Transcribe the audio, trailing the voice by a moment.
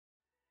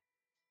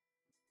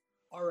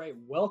All right,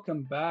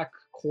 welcome back,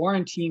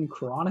 Quarantine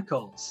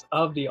Chronicles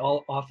of the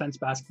All Offense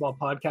Basketball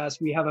Podcast.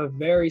 We have a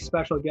very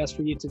special guest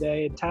for you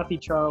today, Taffy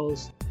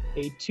Charles,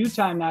 a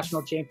two-time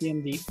national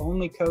champion, the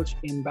only coach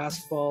in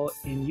basketball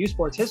in U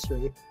Sports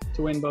history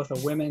to win both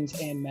a women's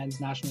and men's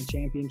national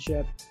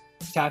championship.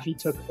 Taffy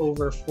took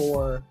over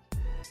for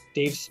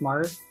Dave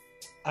Smart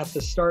at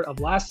the start of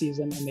last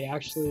season, and they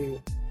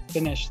actually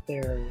finished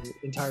their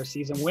entire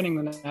season winning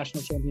the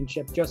national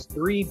championship just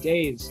 3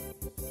 days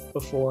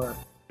before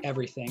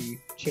everything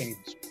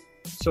changed.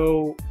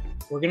 So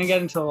we're going to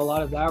get into a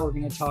lot of that. We're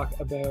going to talk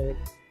about,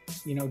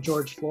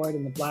 George Floyd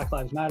and the Black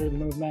Lives Matter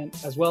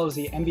movement, as well as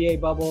the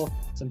NBA bubble,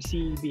 some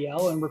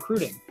CEBL and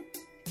recruiting,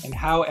 and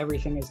how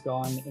everything has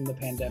gone in the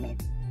pandemic.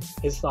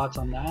 His thoughts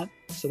on that.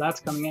 So that's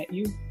coming at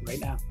you right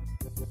now.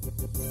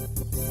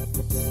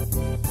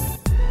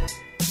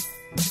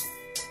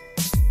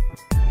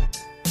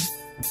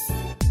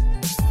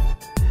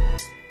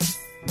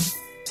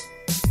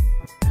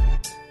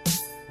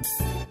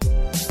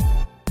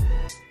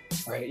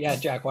 All right. Yeah,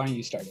 Jack, why don't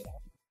you start it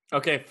out?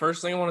 Okay,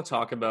 first thing I want to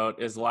talk about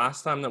is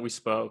last time that we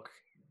spoke,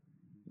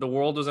 the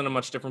world was in a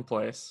much different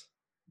place.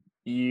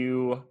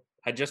 You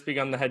had just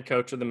begun the head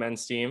coach of the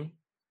men's team.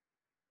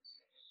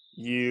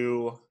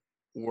 You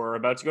were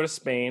about to go to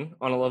Spain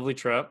on a lovely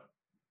trip.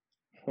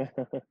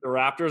 The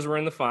Raptors were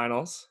in the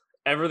finals.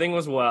 Everything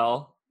was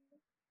well.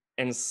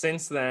 And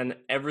since then,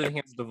 everything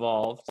has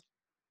devolved.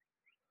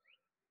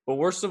 But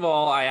worst of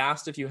all, I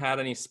asked if you had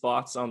any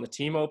spots on the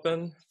team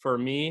open for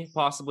me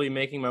possibly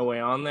making my way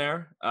on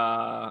there,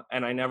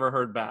 and I never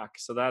heard back.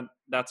 So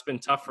that's been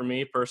tough for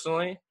me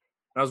personally.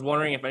 I was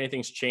wondering if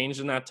anything's changed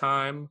in that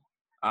time.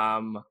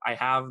 I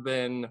have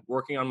been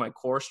working on my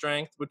core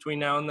strength between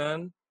now and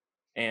then,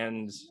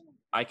 and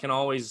I'm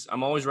always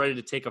ready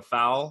to take a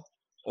foul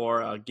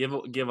or give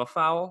a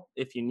foul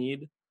if you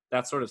need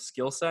that sort of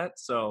skill set.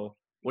 So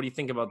what do you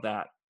think about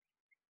that?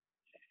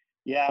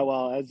 Yeah,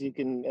 well, as you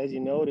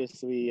notice,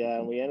 we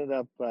ended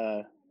up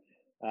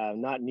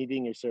not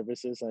needing your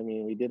services. I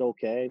mean, we did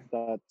okay,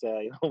 but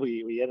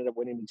we ended up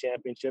winning the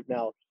championship.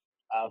 Now,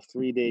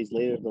 3 days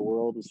later, the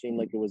world seemed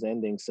like it was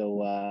ending.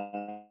 So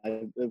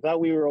I thought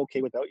we were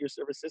okay without your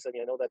services. I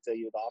mean, I know that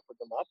you'd offered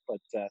them up,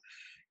 but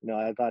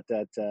I got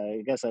that.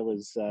 I guess I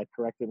was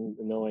correct in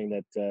knowing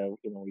that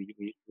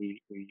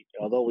we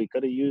although we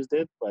could have used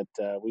it, but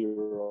we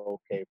were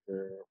okay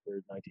for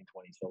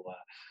 1920. So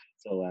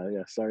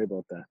yeah, sorry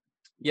about that.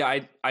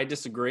 Yeah, I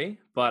disagree,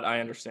 but I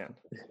understand.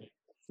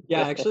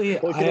 Yeah, actually,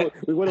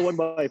 we would have won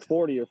by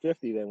 40 or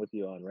 50 then with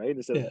you on, right?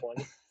 Instead of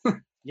 20.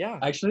 Yeah.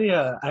 Actually,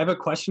 I have a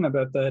question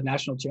about the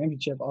national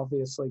championship,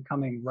 obviously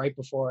coming right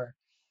before,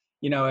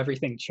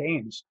 everything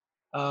changed.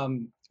 What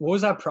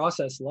was that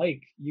process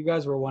like? You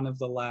guys were one of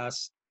the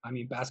last,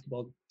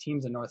 basketball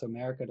teams in North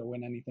America to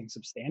win anything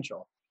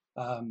substantial.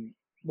 What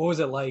was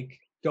it like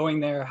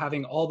going there,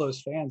 having all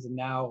those fans, and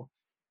now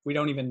we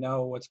don't even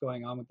know what's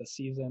going on with the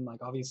season?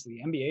 Like,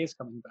 obviously, NBA is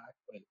coming back,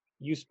 but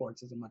U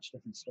Sports is a much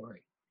different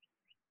story.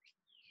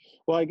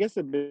 Well, I guess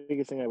the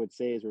biggest thing I would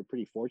say is we're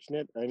pretty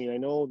fortunate. I mean, I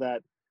know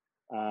that,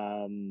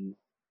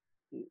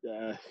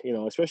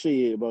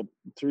 especially about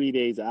 3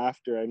 days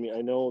after. I mean,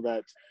 I know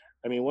that.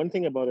 I mean, one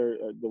thing about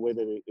the way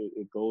that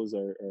it goes,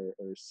 our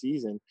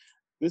season,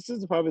 this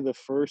is probably the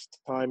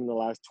first time in the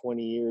last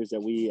 20 years that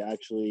we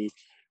actually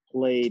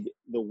played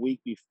the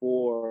week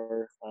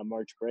before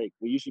March break.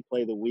 We usually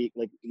play the week,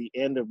 like the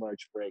end of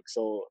March break.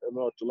 So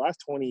about the last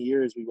 20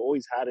 years, we've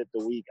always had it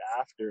the week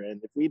after.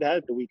 And if we'd had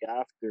it the week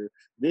after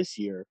this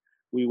year,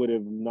 we would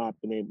have not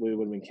been able. We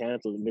would have been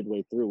canceled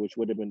midway through, which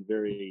would have been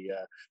very,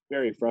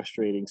 very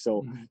frustrating.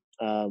 So,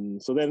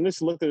 so then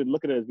just look at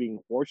it as being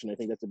fortunate. I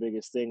think that's the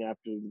biggest thing.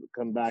 After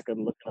come back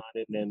and look on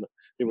it, and then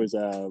there was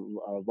a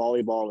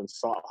volleyball and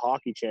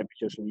hockey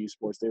championships from U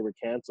Sports. They were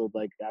canceled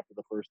like after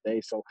the first day.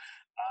 So,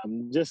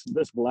 just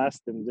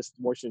blessed and just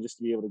fortunate just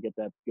to be able to get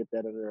that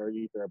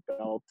underneath our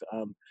belt.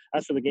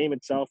 As for the game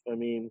itself, I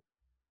mean,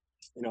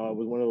 it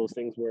was one of those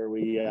things where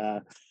we.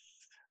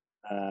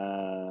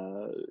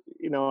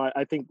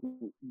 I think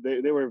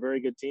they were a very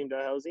good team,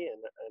 Dalhousie,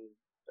 and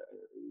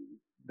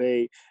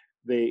they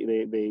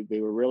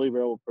were really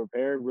well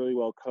prepared, really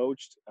well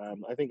coached.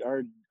 I think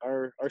our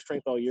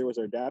strength all year was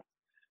our depth,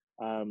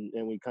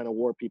 and we kind of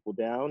wore people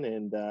down,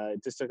 and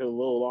it just took a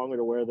little longer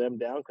to wear them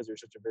down because they're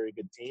such a very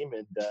good team.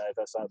 And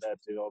I saw that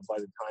by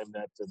the time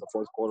that the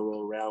fourth quarter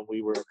rolled around,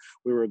 we were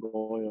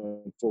going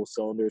on full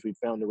cylinders. We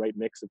found the right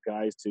mix of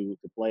guys to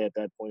play at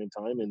that point in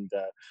time,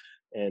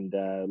 and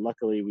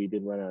luckily we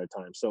didn't run out of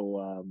time.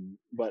 So,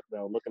 but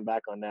looking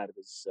back on that, it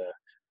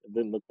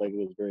didn't look like it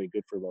was very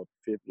good for about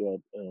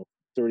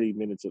 32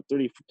 minutes of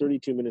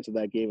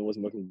that game. It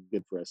wasn't looking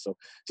good for us. So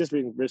just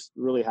being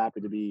really happy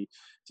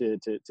to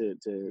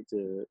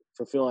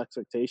fulfill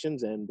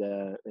expectations and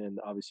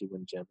obviously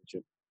win the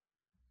championship.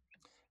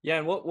 Yeah,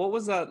 and what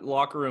was that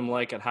locker room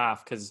like at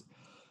half? Because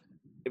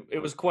it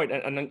was quite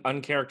an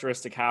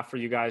uncharacteristic half for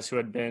you guys who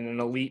had been an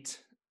elite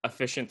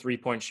efficient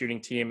three-point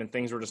shooting team, and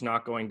things were just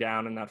not going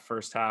down in that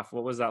first half.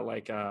 What was that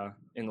like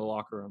in the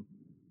locker room?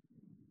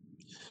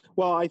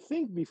 Well, I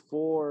think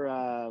before,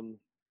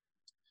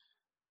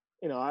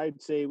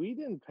 I'd say we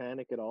didn't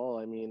panic at all.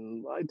 I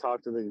mean, I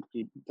talk to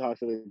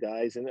the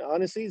guys, and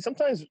honestly,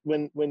 sometimes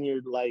when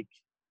you're like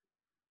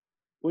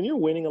when you're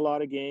winning a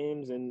lot of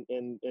games and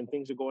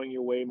things are going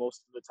your way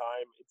most of the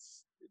time,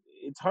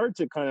 it's hard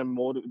to kind of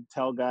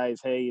tell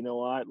guys, hey, you know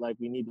what, like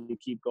we need to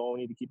keep going,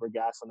 we need to keep our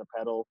gas on the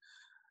pedal.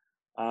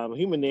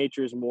 Human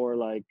nature is more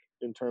like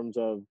in terms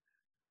of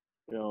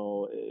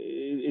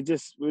it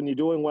just when you're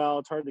doing well,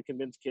 it's hard to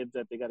convince kids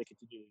that they got to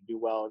continue to do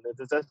well, and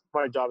that's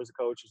my job as a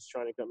coach is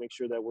trying to make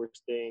sure that we're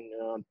staying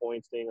on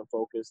point, staying on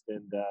focused,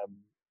 and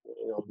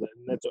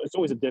that's it's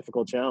always a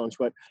difficult challenge.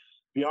 But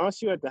to be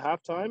honest with you, at the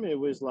halftime, it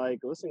was like,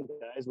 listen,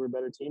 guys, we're a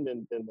better team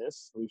than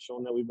this. We've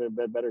shown that we've been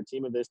a better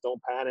team of this.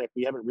 Don't panic.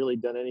 We haven't really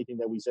done anything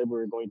that we said we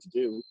were going to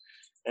do.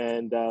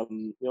 And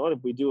you know what? If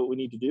we do what we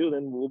need to do,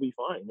 then we'll be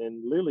fine.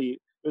 And literally,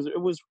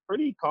 it was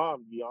pretty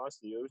calm, to be honest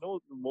with you. There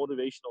was no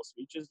motivational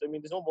speeches. I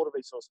mean, there's no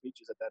motivational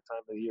speeches at that time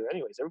of the year,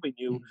 anyways. Everybody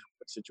knew what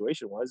the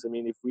situation was. I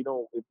mean, if we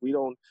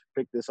don't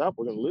pick this up,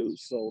 we're gonna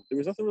lose. So there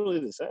was nothing really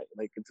to say.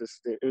 Like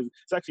it's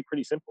actually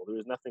pretty simple. There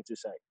was nothing to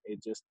say.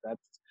 It just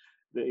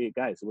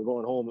guys, we're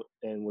going home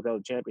and without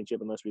a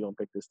championship unless we don't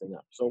pick this thing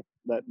up. So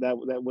that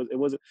was it.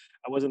 Wasn't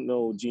I wasn't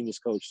no genius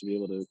coach to be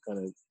able to kind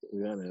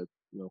of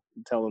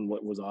tell them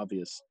what was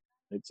obvious.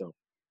 Right? So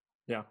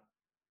Yeah.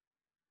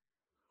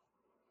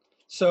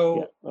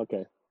 So, yeah,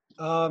 okay.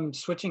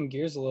 Switching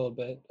gears a little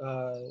bit.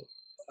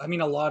 I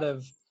mean, a lot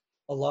of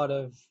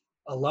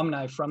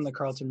alumni from the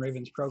Carleton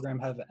Ravens program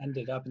have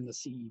ended up in the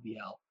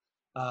CEBL.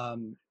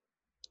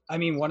 I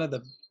mean, one of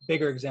the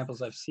bigger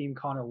examples I've seen,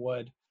 Connor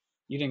Wood.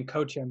 You didn't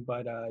coach him,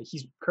 but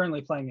he's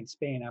currently playing in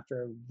Spain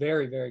after a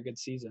very, very good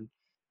season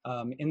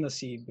in the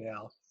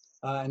CEBL.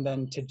 And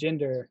then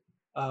Tajinder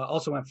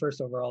also went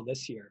first overall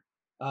this year.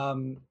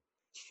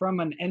 From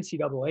an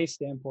NCAA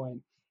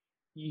standpoint,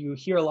 you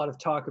hear a lot of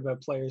talk about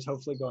players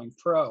hopefully going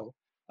pro,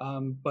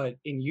 but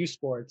in youth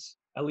sports,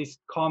 at least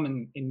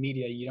common in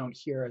media, you don't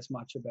hear as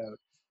much about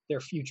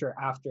their future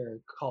after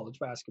college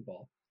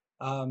basketball.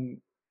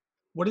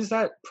 What is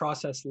that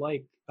process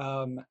like?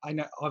 I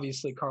know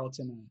obviously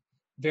Carleton,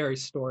 a very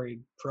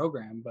storied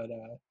program, but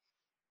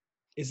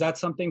is that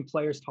something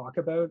players talk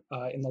about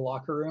in the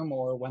locker room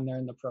or when they're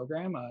in the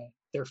program,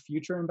 their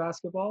future in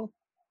basketball?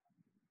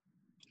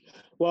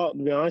 Well,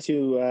 to be honest with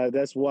you,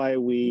 that's why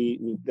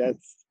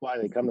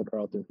they come to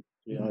Carleton. To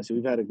be honest,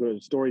 we've had a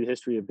good storied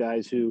history of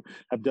guys who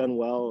have done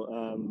well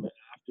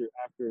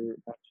after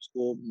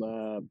school,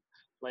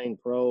 playing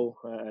pro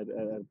at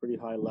a pretty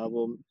high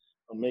level,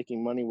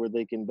 making money where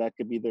that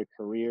could be their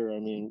career. I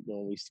mean,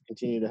 we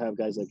continue to have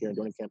guys like Aaron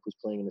Dornkamp who's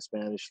playing in the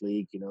Spanish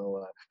league.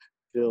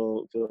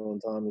 Phil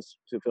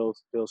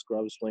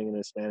Scrubs playing in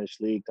the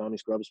Spanish league. Tommy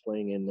Scrubs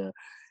playing in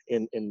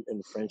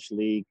the French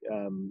league.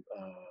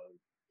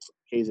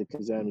 Kazak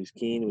Kazami's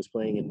was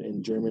playing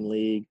in German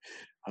league.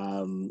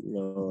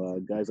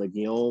 Guys like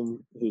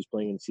Guillaume, who's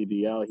playing in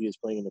CBL, he was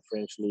playing in the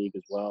French league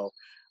as well.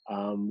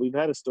 We've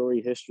had a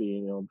storied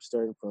history,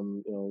 starting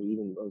from,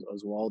 even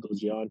Oswaldo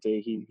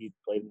Giante, he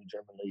played in the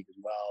German league as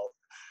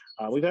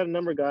well. We've had a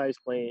number of guys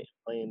playing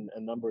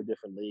a number of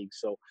different leagues.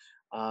 So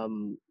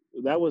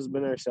that was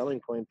been our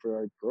selling point for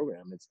our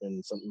program. It's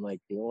been something like,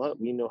 you know what,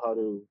 we know how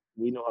to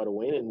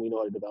win, and we know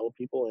how to develop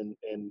people,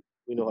 and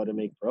we know how to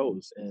make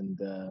pros, and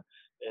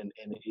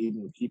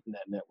even keeping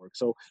that network.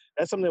 So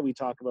that's something that we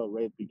talk about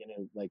right at the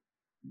beginning, like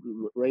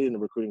right in the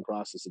recruiting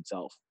process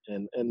itself.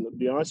 And to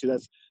be honest with you,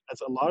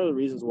 that's a lot of the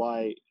reasons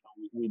why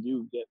we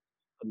do get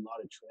a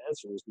lot of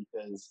transfers,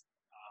 because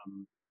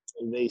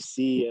they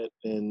see it,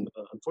 and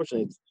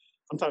unfortunately,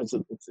 sometimes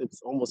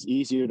it's almost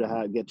easier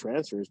to get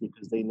transfers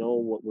because they know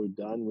what we've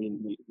done.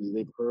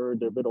 They've heard,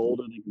 they're a bit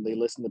older, they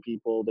listen to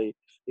people, they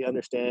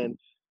understand.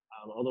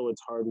 Although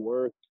it's hard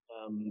work,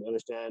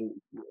 understand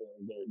our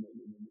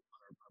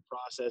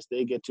process.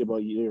 They get to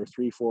about year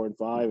 3, 4, and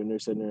 5, and they're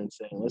sitting there and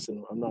saying,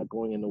 "Listen, I'm not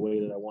going in the way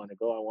that I want to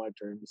go. I want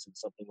to turn this into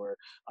something where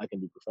I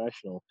can be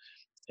professional."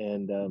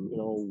 And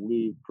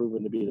we've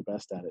proven to be the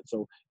best at it.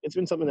 So it's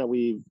been something that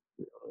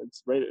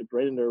it's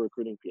right in their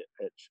recruiting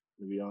pitch.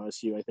 To be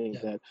honest with you, I think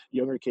that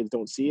younger kids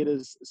don't see it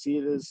as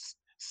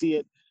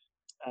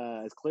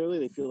clearly.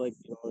 They feel like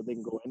they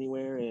can go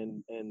anywhere,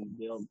 and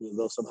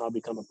they'll somehow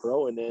become a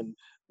pro. And then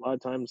a lot of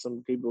times,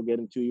 some people get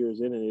in 2 years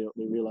in, and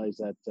they realize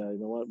that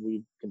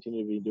we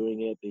continue to be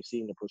doing it. They've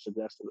seen the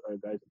success that our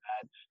guys have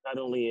had, not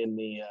only in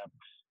the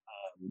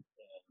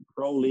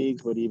pro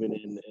leagues, but even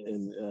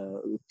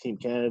in Team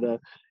Canada,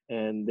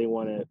 and they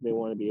want to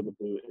be able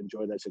to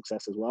enjoy that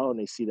success as well. And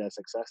they see that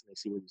success, and they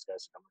see where these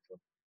guys are coming from.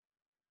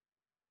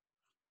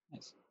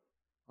 Nice,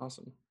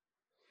 awesome.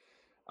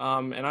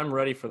 And I'm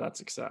ready for that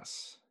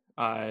success.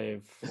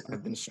 I've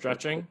been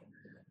stretching,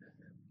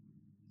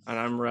 and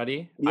I'm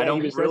ready. Yeah, I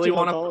don't really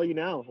want to. How tall are you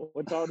now?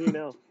 What tall are you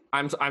now?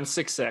 I'm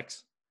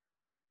 6'6".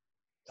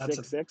 That's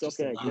 6'6".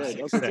 Okay,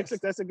 good. Okay, 6'6".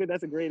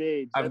 That's a great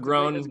age. That's a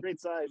great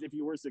size. If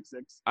you were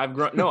 6'6".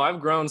 I've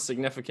grown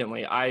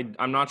significantly.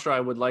 I'm not sure I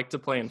would like to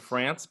play in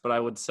France, but I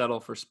would settle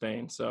for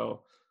Spain.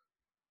 So,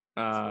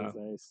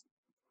 nice.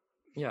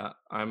 Yeah,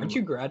 Aren't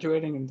you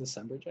graduating in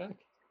December, Jack?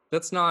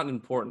 That's not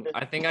important.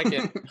 I think I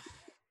can.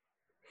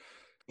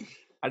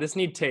 I just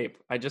need tape.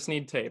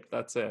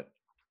 That's it.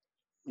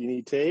 You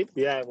need tape?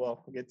 Yeah,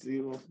 well, get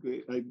to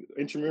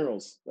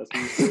intramurals. That's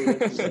what you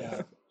say.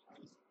 Yeah.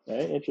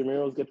 Right?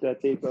 Intramurals, get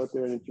that tape out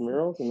there in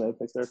intramurals, and then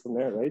I start from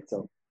there, right?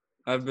 So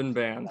I've been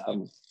banned.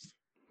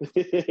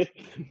 you've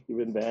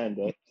been banned,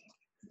 eh?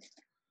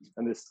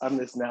 I'm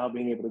just now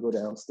being able to go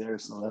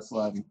downstairs, so that's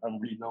why I'm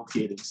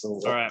relocating.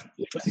 So All right.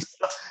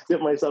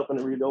 get myself in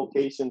a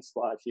relocation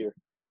spot here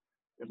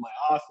in my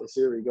office.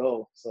 Here we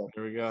go. So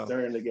There we go.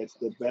 starting to get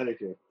better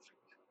here.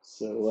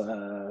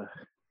 So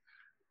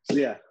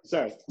yeah,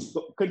 sorry.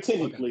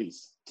 Continue, Okay.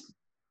 please.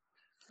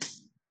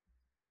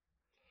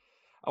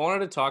 I wanted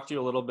to talk to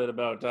you a little bit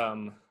about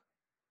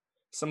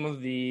some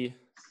of the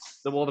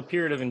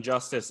period of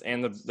injustice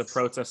and the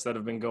protests that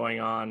have been going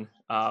on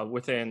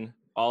within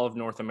all of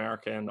North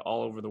America and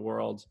all over the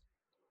world,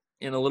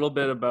 and a little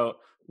bit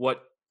about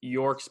what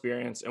your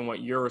experience and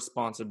what your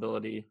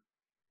responsibility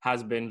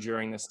has been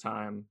during this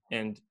time.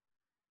 And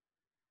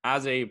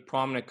as a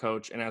prominent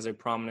coach and as a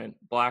prominent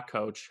Black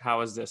coach,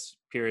 how has this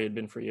period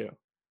been for you?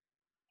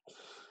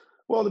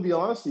 Well, to be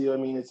honest with you, I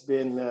mean, it's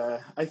been,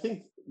 I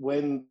think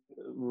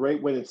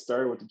right when it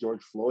started with the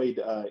George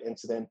Floyd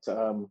incident,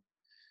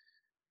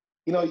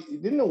 you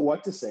didn't know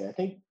what to say. I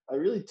think I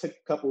really took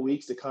a couple of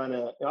weeks to kind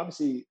of,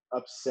 obviously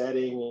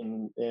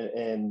upsetting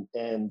and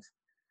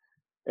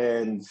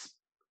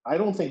I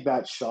don't think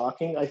that's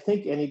shocking. I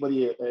think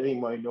any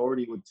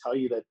minority would tell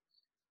you that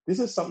this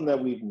is something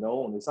that we've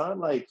known. It's not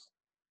like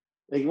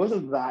it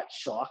wasn't that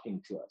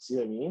shocking to us. You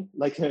know what I mean?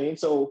 Like, I mean,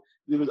 so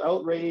there was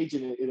outrage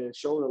and it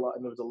showed a lot,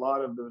 and there was a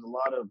lot of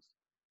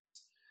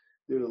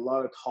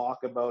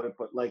talk about it,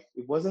 but like,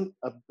 we weren't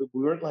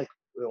like,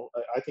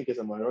 I think as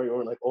a minority, we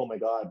weren't like, oh my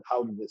God,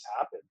 how did this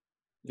happen?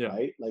 Yeah.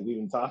 Right? Like, we've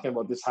been talking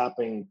about this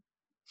happening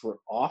for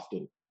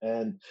often.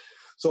 And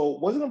so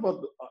it wasn't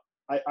about,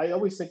 I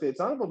always think that it's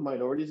not about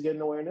minorities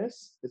getting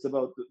awareness. It's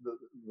about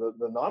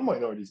the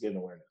non-minorities getting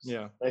awareness.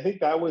 Yeah. And I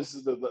think that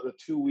was the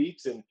 2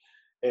 weeks and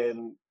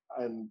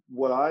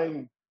what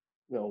I'm,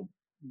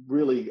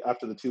 really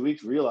after the 2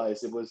 weeks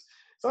realized it's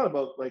not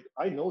about like,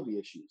 I know the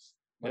issues.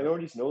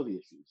 Minorities know the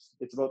issues.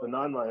 It's about the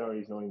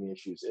non-minorities knowing the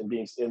issues and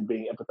being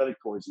empathetic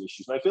towards the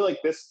issues. And I feel like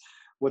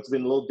what's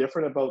been a little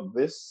different about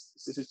this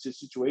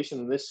situation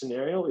in this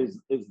scenario is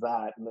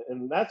that,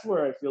 and that's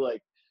where I feel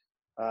like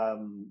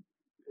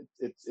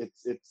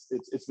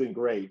it's been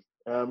great.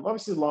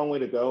 Obviously, a long way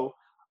to go.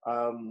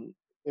 And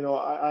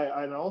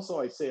also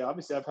I say,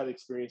 obviously, I've had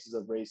experiences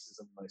of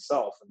racism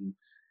myself, and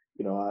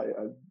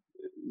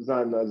it's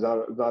not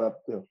a,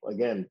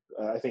 again,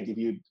 I think if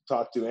you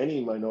talk to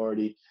any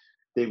minority,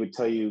 they would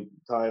tell you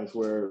times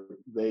where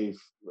they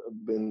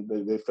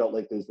felt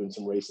like there's been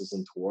some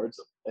racism towards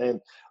them.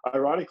 And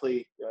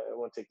ironically, I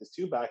want to take this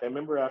too back. I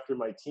remember after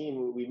my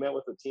team, we met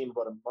with the team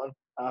about a month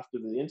after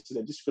the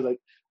incident, just because I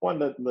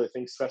wanted to let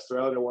things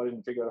fester out. I wanted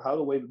to figure out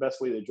the best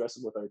way to address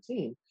it with our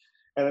team.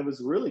 And it was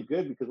really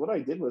good because what I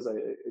did was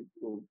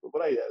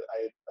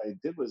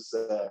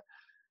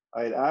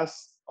I had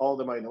asked all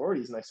the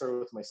minorities, and I started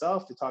with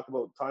myself, to talk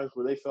about times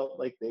where they felt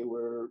like they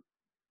were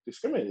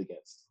discriminated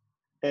against.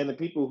 And the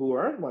people who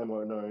aren't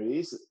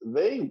minorities,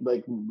 they,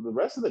 like the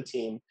rest of the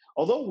team,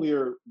 although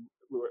we're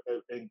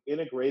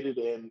integrated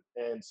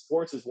and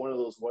sports is one of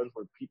those ones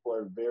where people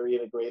are very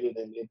integrated,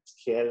 and it's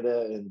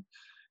Canada. And,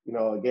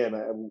 again,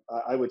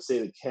 I would say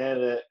that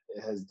Canada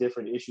has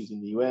different issues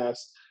in the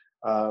US.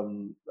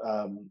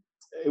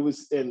 It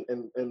was, and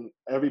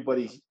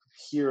everybody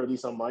here, at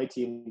least on my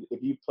team,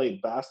 if you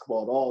played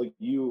basketball at all,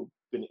 you've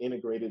been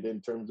integrated in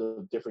terms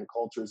of different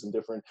cultures and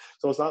different.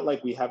 So it's not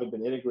like we haven't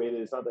been integrated.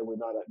 It's not that we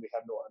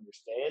have no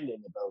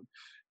understanding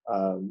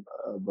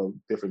about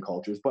different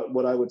cultures. But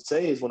what I would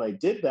say is, when I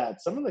did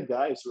that, some of the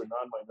guys who are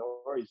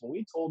non-minorities, when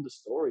we told the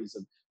stories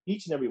of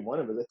each and every one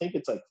of us, I think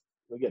it's like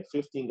we get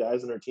 15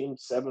 guys on our team,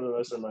 7 of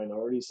us are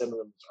minorities, 7 of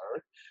them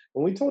aren't.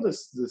 When we told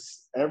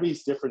this every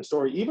different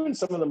story, even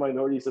some of the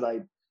minorities that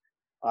I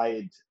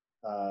had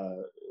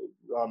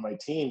on my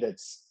team that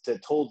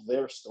told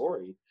their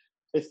story,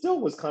 it still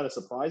was kind of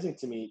surprising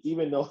to me,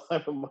 even though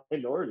I'm a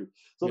minority.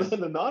 So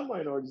then the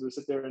non-minorities would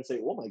sit there and say,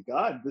 "Oh my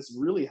God, this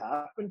really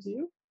happened to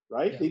you?"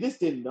 Right? Yeah. They just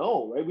didn't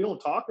know, right? We don't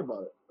talk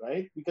about it,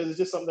 right? Because it's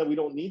just something that we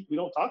don't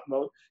talk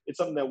about. It's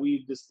something that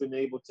we've just been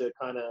able to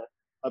kind of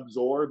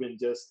absorb and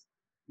just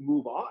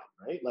move on,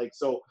 right? Like,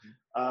 so,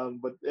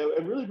 but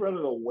it really brought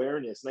an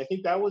awareness. And I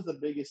think that was the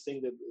biggest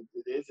thing that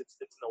it is. It's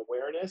an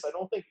awareness. I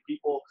don't think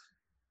people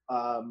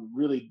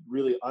really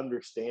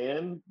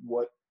understand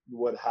what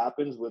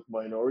happens with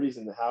minorities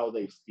and how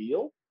they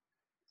feel,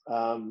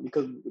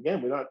 because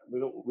again, we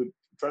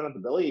try not to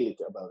bellyache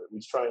about it. We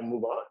just try and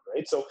move on,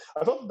 right? So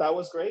I felt that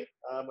was great.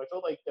 I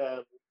felt like,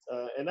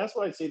 and that's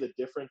what I'd say the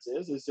difference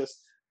is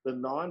just the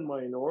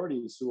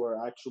non-minorities who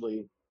are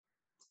actually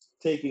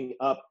taking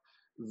up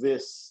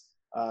this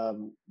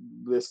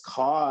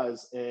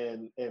cause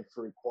and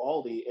for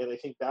equality. And I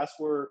think that's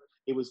where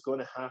it was going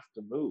to have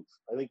to move.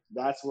 I think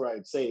that's where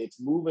I'd say it's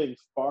moving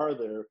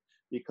farther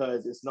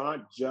because it's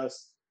not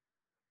just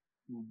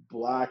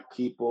Black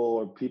people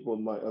or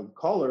people of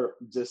color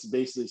just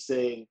basically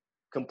saying,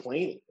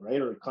 complaining,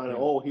 right? Or kind of,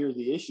 Yeah. oh, here's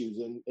the issues.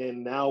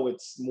 And now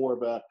it's more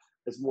of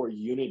it's more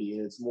unity,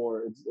 and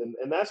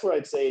and that's what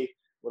I'd say,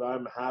 what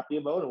I'm happy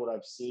about and what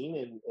I've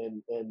seen.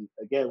 And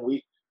again,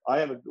 we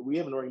have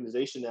an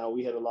organization now.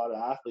 We had a lot of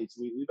athletes.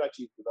 We've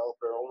actually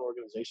developed our own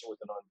organization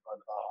within on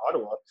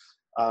Ottawa,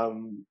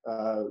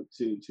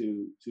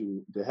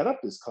 to head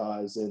up this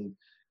cause. And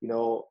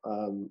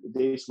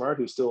Dave Smart,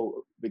 who's still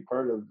a big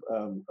part of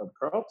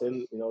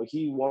Carleton,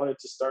 he wanted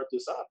to start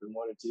this up and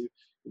wanted to,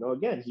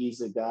 again,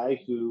 he's a guy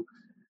who,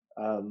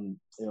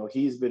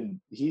 he's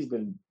been,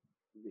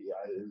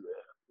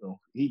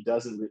 he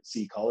doesn't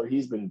see color.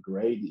 He's been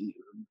great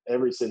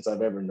ever since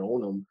I've ever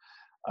known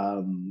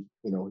him.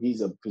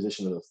 He's a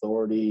position of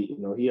authority.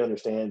 He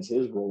understands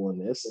his role in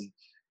this, and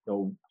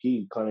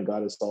he kind of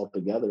got us all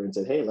together and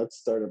said, "Hey, let's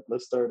start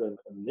an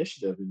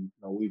initiative." And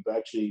we've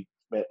actually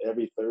met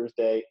every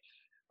Thursday.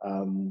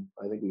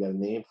 I think we got a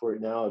name for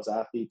it now. It's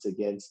Athletes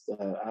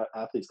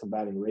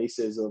Combating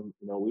Racism.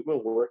 We've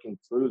been working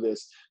through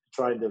this to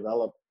try and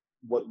develop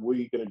what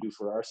we're going to do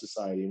for our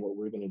society and what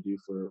we're going to do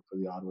for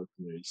the Ottawa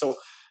community. So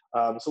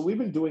we've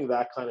been doing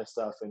that kind of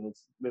stuff, and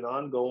it's been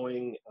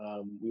ongoing.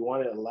 We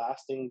want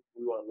lasting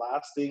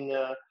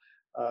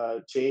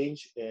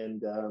change,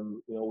 and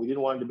we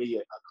didn't want it to be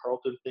a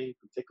Carleton thing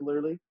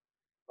particularly.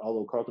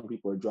 Although Carleton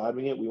people are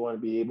driving it, we want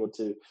to be able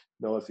to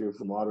know, if you're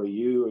from Ottawa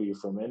U or you're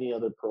from any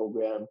other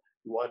program,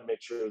 we want to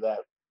make sure that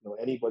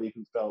anybody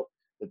who felt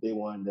that they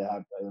wanted to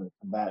have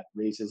combat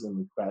racism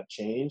and combat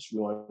change, we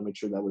want to make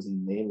sure that was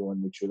in the name. We want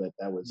to make sure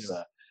that was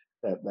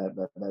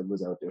that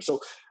was out there. So,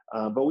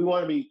 but we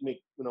want to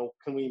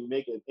can we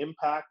make an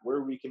impact?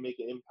 Where we can make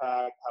an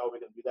impact? How are we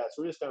going to do that?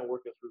 So we're just kind of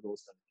working through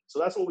those kind of things. So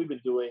that's what we've been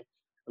doing,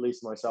 at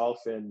least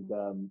myself and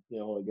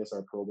I guess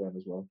our program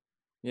as well.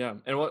 Yeah,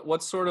 and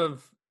what sort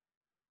of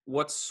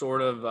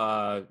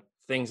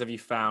things have you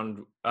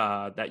found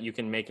that you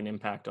can make an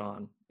impact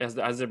on? Has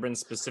there been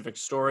specific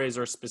stories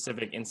or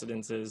specific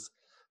incidences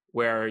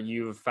where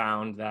you've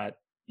found that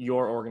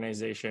your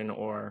organization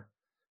or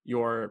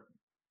your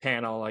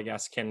panel, I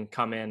guess, can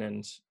come in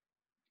and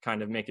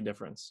kind of make a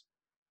difference?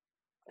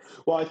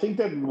 Well, I think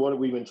that what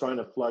we've been trying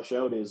to flush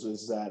out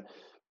is that,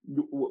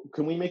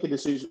 can we make a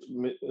decision?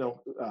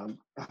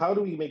 How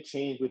do we make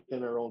change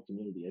within our own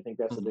community? I think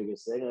that's the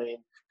biggest thing. I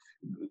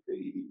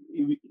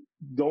mean,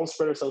 don't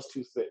spread ourselves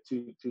too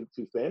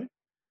thin.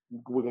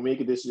 We're going to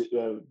make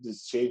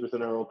this change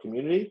within our own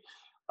community.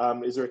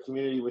 Is there a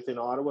community within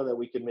Ottawa that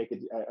we can make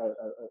an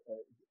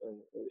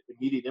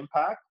immediate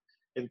impact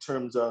in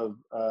terms of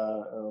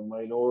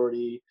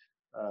minority,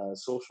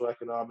 social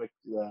economic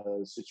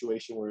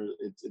situation where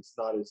it's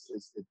not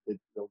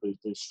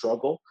there's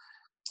struggle.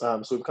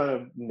 So we've kind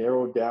of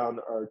narrowed down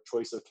our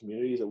choice of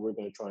communities that we're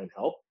going to try and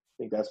help.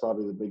 I think that's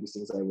probably the biggest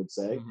things I would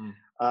say.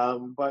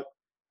 Mm-hmm. But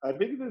I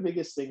think the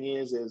biggest thing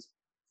is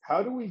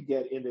how do we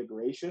get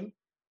integration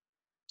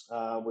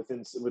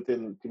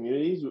within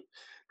communities?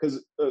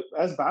 Because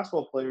as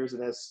basketball players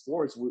and as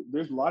sports,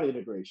 there's a lot of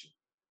integration.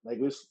 Like,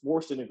 there's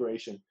forced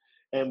integration,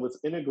 and with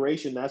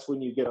integration, that's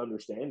when you get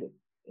understanding.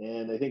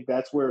 And I think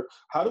that's where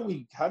how do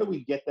we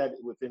get that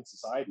within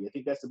society? I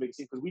think that's the biggest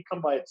thing, because we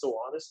come by it so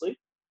honestly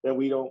that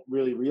we don't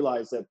really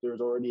realize that there's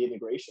already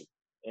integration.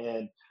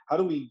 And how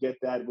do we get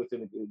that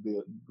within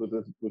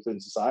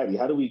society?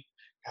 How do we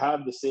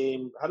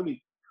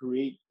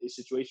create a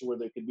situation where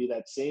there could be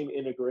that same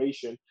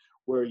integration,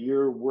 where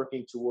you're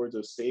working towards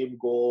a same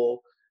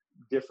goal,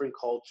 different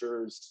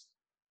cultures,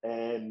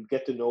 and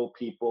get to know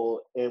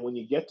people? And when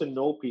you get to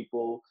know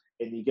people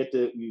and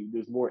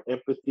there's more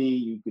empathy,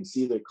 you can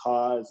see their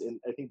cause. And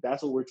I think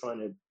that's what we're trying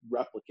to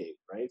replicate,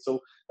 right?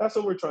 So that's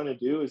what we're trying to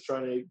do, is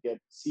trying to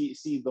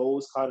see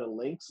those kind of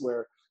links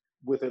where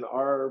within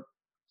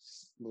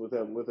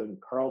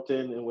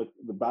Carleton and with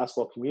the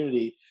basketball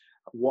community,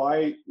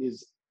 why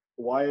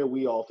are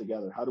we all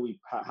together? How do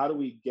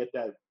we get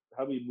that?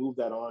 How do we move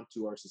that on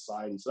to our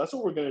society? So that's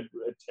what we're going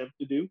to attempt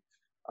to do.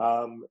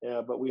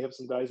 But we have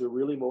some guys who are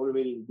really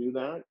motivated to do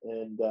that.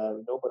 And,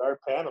 but our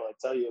panel, I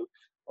tell you,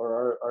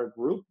 or our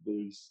group,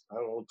 there's,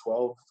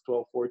 12,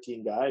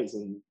 14 guys,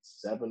 and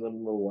 7 of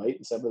them are white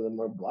and 7 of them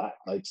are Black.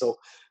 Like, so,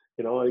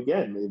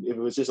 again, if it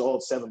was just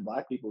all 7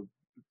 Black people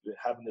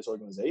having this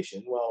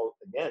organization, well,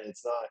 again,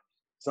 it's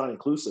not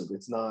inclusive.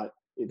 It's not,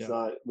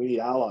 we need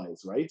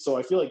allies, right? So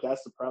I feel like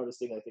that's the proudest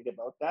thing I think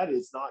about that,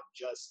 is not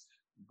just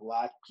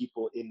Black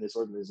people in this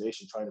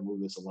organization trying to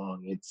move this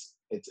along. It's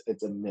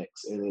a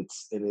mix, and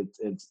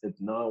it's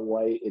not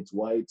white, it's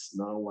whites,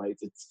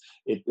 non-whites.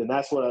 And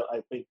that's what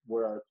I think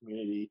where our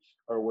community,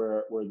 or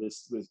where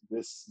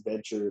this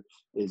venture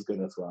is going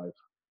to thrive.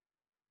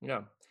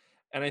 Yeah.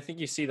 And I think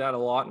you see that a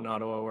lot in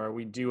Ottawa, where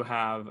we do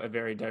have a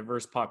very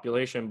diverse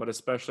population, but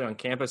especially on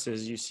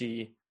campuses, you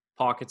see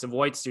pockets of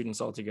white students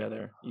all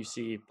together. You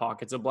see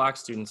pockets of Black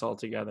students all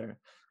together.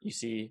 You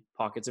see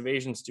pockets of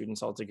Asian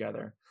students all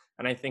together.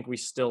 And I think we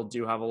still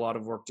do have a lot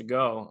of work to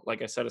go,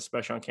 like I said,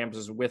 especially on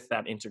campuses, with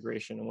that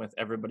integration and with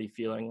everybody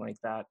feeling like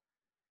that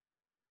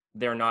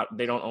they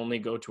don't only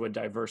go to a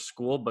diverse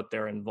school, but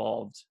they're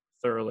involved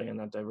thoroughly in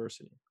that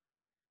diversity.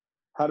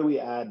 How do we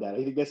add that?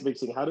 I think that's a big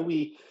thing. How do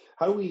we,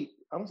 I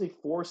don't say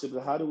force it,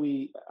 but how do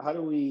we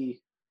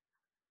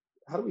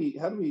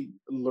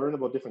learn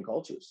about different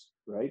cultures,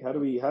 right? How do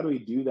we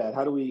do that?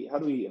 How do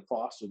we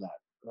foster that?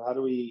 How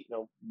do we,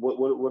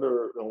 what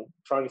are,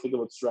 trying to think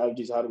about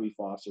strategies? How do we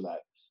foster that?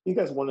 I think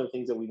that's one of the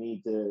things that we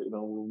need to,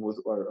 with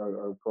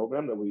our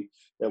program that we're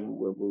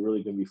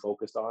really going to be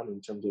focused on in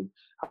terms of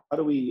how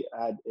do we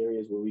add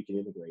areas where we can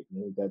integrate.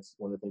 And I think that's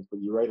one of the things.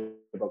 But you're right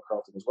about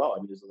Carleton as well. I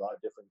mean, there's a lot of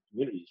different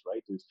communities,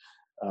 right? There's,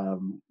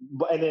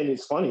 but and then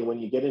it's funny when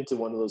you get into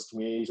one of those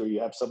communities where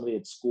you have somebody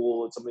at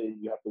school and somebody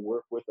you have to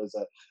work with as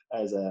a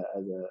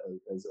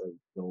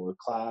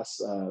class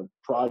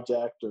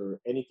project or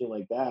anything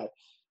like that.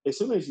 As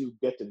soon as you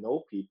get to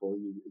know people,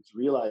 you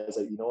realize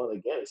that,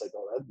 again, it's like,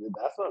 oh,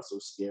 that's not so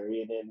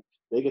scary. And then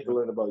they get to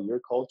learn about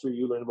your culture,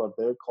 you learn about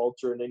their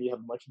culture, and then you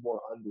have much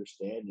more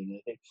understanding. And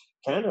I think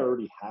Canada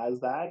already has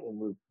that, and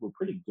we're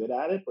pretty good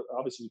at it, but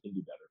obviously we can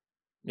do better.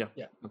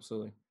 Yeah,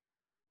 absolutely.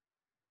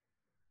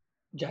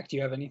 Jack, do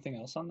you have anything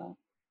else on that?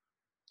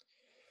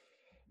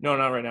 No,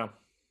 not right now.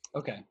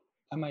 Okay.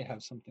 I might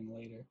have something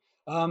later.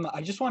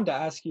 I just wanted to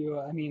ask you,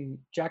 I mean,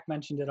 Jack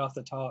mentioned it off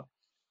the top.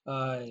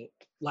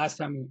 Last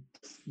time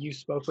you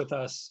spoke with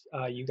us,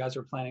 you guys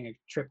were planning a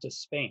trip to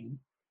Spain.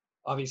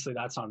 Obviously,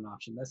 that's not an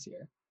option this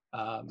year.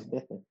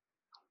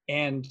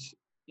 And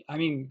I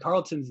mean,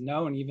 Carleton's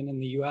known even in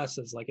the U.S.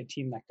 as like a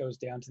team that goes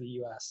down to the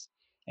U.S.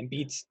 and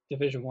beats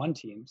Division I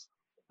teams.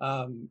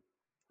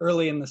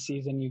 Early in the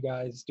season, you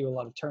guys do a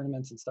lot of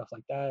tournaments and stuff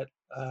like that.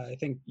 I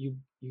think you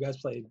guys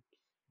played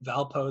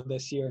Valpo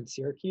this year in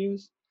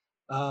Syracuse.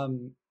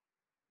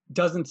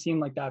 Doesn't seem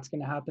like that's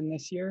going to happen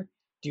this year.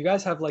 Do you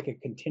guys have like a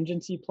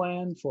contingency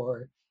plan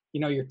for,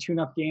 your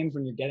tune-up games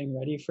when you're getting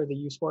ready for the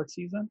U Sports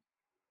season?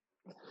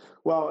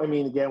 Well, I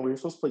mean, again, we were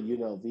supposed to play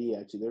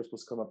UNLV. Actually, they were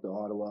supposed to come up to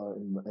Ottawa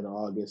in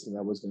August, and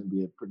that was going to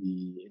be a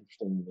pretty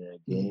interesting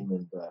game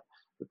and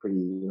a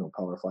pretty,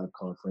 Power 5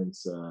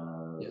 conference,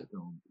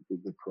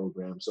 good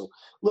program. So a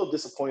little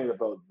disappointed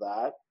about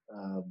that,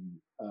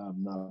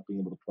 not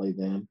being able to play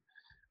them.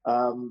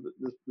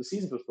 The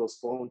season was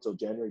postponed until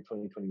January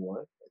 2021.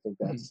 I think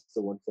that's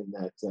the one thing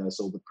that,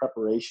 so the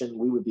preparation,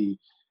 we would be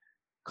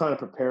kind of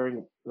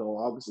preparing,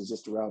 August is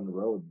just around the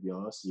road, to be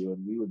honest with you,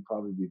 and we would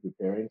probably be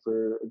preparing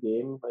for a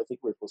game. I think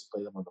we're supposed to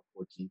play them on the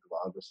 14th of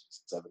August,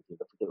 17th,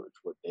 I forget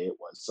what day it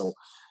was. So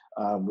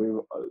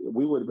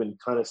we would have been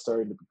kind of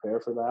starting to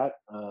prepare for that.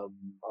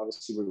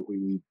 Obviously,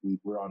 we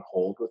were on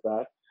hold with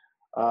that.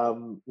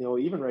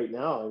 Even right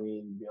now, I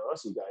mean, to be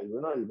honest with you guys, we're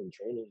not even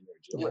training in their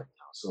gym right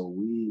now. So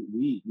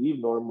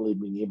we've normally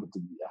been able to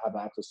have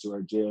access to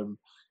our gym,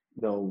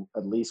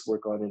 at least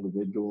work on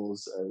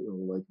individuals,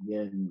 like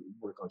again,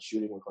 work on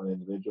shooting, work on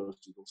individuals,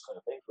 do those kind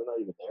of things. We're not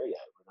even there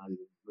yet.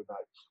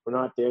 We're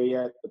not there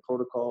yet. The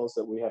protocols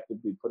that we have to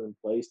be put in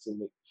place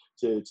to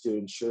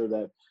ensure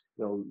that,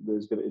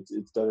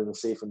 it's done in a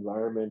safe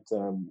environment.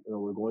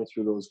 We're going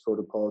through those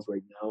protocols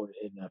right now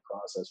in that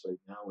process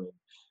right now. And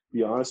to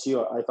be honest with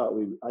you, I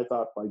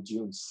thought by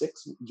July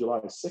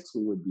 6th,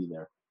 we would be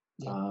there.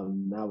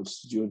 Now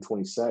it's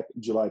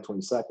July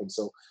 22nd.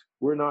 So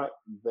we're not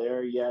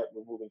there yet.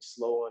 We're moving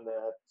slow on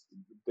that.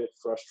 It's a bit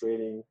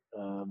frustrating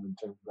in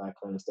terms of that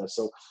kind of stuff.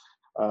 So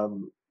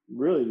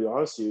really, to be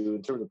honest with you,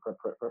 in terms of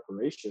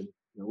preparation,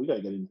 we got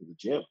to get into the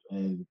gym,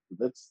 and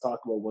let's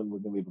talk about when we're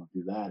going to be able to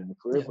do that. And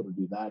if we're able to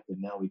do that, then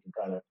now we can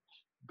kind of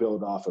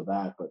build off of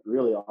that. But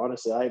really,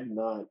 honestly, I have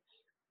not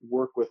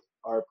worked with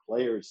our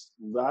players.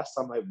 Last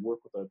time I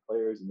worked with our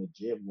players in the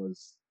gym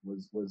was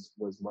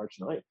March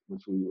 9th,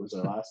 which was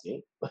our last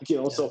game.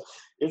 So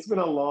it's been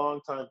a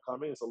long time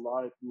coming. It's a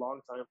long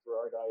time for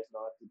our guys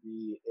not to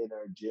be in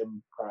our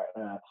gym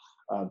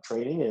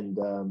training. And,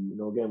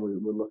 again,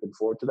 we're looking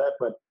forward to that.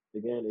 But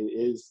again, it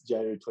is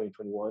January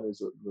 2021 is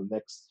the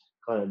next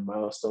kind of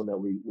milestone that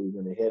we're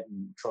going to hit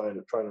and trying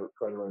to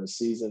run a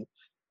season.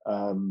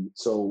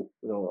 So,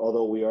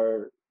 although we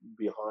are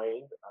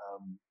behind,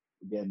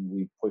 again,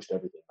 we pushed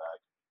everything back.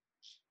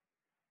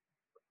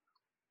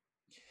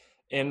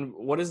 And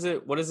what has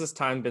this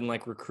time been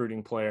like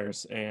recruiting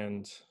players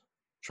and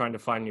trying to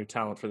find new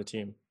talent for the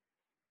team?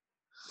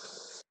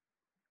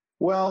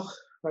 Well,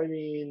 I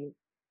mean,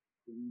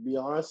 to be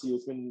honest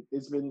with you,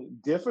 it's been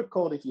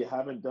difficult if you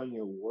haven't done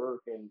your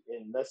work, and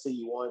let's say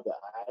you wanted to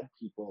add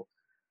people.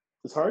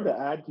 It's hard to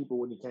add people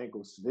when you can't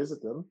go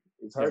visit them.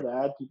 It's hard to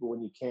add people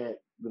when they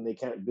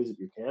can't visit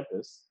your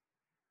campus.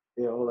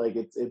 There's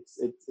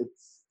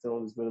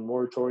been a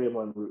moratorium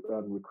on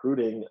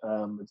recruiting.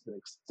 It's been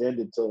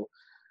extended till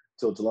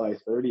July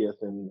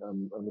 30th, and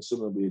I'm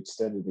assuming it'll be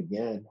extended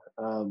again.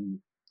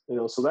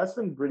 So that's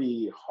been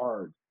pretty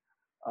hard.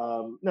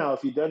 Now,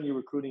 if you've done your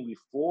recruiting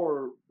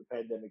before the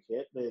pandemic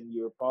hit, then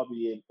you're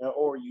probably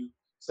or you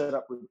set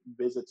up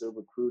visits or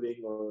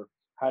recruiting or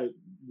had it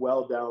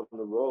well down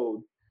the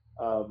road.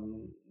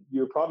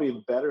 You're probably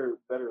in better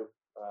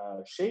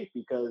shape,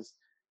 because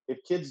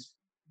if kids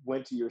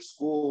went to your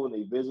school and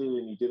they visited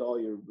and you did all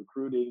your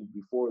recruiting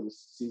before the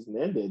season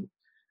ended,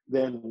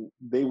 then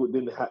they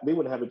wouldn't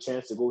have a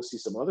chance to go see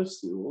some other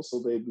schools. So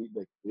they'd be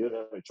like, they don't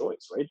have a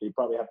choice, right? They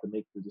probably have to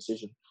make the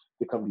decision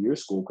to come to your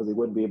school because they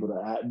wouldn't be able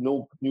to add.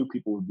 No new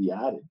people would be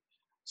added.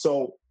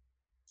 So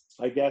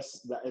I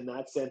guess that in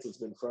that sense, it's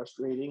been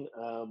frustrating.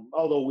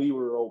 Although we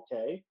were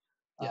okay,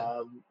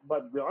 Yeah. but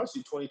to be honest,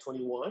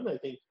 2021, I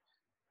think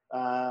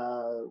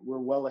we're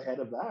well ahead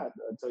of that.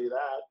 I'll tell you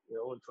that. You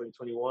know, in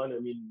 2021, I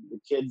mean, the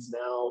kids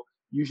now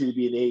usually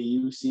be an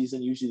AAU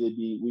season.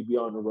 Usually we'd be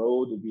on the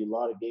road. There'd be a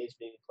lot of games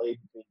being played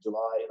between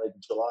July. Like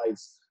July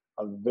is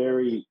a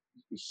very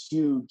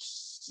huge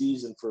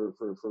season for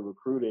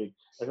recruiting,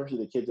 especially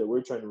the kids that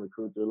we're trying to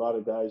recruit. There are a lot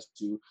of guys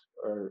who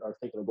are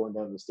thinking of going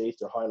down to the States.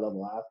 They're high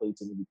level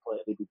athletes, and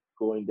they'd be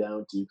going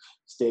down to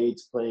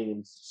States, playing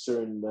in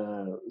certain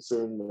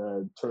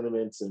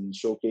tournaments and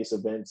showcase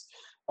events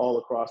all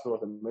across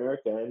North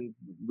America. And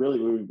really,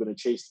 we were going to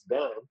chase them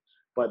down.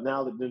 But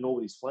now that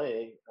nobody's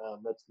playing,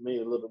 that's made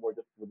it a little bit more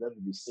difficult for them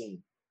to be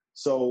seen.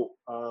 So,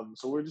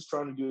 so we're just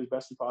trying to do as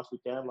best we possibly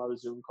can. A lot of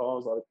Zoom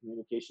calls, a lot of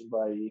communication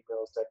by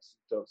emails, text,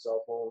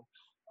 cell phone.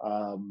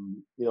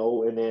 You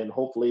know, and then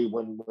hopefully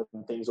when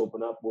things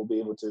open up, we'll be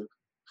able to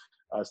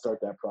start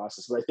that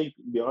process. But I think,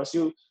 to be honest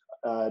with you,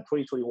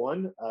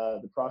 2021,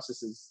 the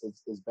process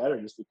is better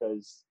just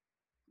because,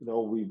 you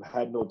know, we've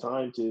had no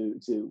time to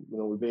you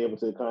know, we've been able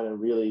to kind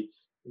of really,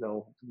 you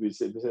know, be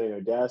sitting at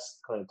our desk,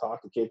 kind of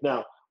talk to kids.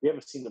 Now, we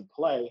haven't seen them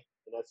play,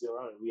 and that's the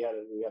irony. We had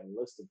a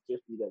list of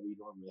 50 that we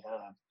normally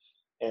have,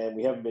 and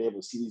we haven't been able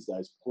to see these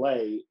guys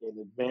play and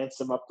advance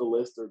them up the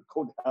list or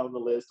go down the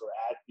list or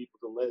add people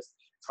to the list.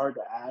 It's hard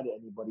to add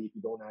anybody if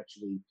you don't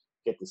actually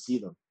get to see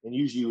them. And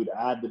usually you would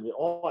add them.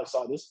 Oh, I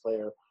saw this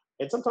player.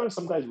 And sometimes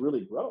some guys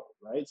really grow,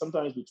 right?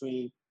 Sometimes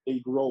they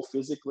grow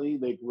physically,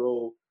 they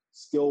grow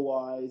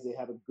skill-wise, they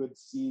have a good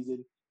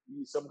season.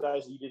 Some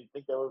guys you didn't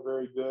think they were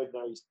very good,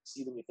 now you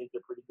see them, you think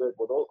they're pretty good.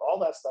 Well, all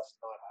that stuff's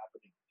not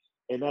happening,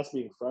 and that's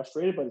being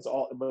frustrated. But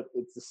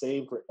it's the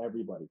same for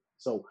everybody.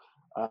 So,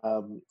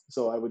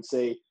 so I would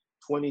say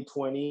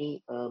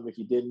 2020, if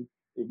you didn't,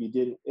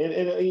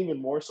 and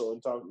even more so,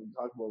 and talk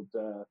about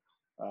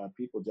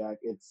people, Jack.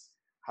 It's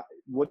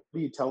what are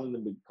you telling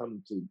them to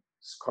come to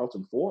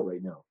Carleton for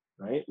right now,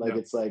 right? Like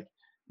It's like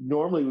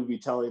normally we'd be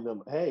telling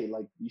them, hey,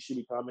 like you should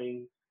be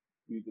coming.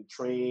 You can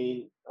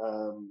train,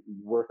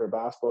 work our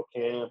basketball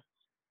camp.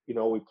 You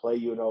know, we play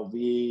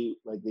UNLV.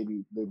 Like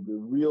the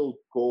real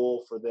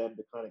goal for them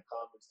to kind of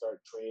come and start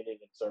training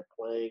and start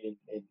playing,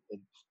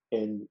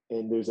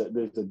 and there's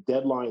a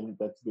deadline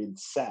that's been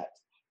set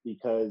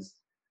because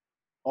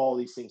all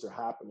these things are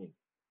happening,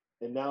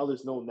 and now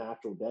there's no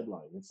natural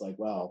deadline. It's like,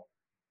 well,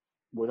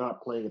 we're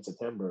not playing in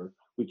September.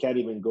 We can't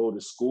even go to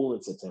school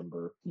in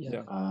September.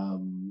 Yeah.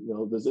 You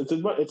know,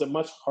 it's a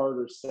much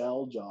harder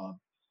sell job.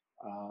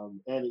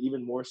 And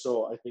even more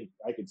so, I think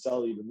I could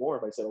sell even more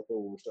if I said, okay,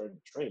 well, we're starting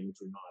to train, which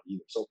we're not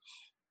either. So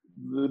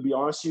to be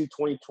honest with you,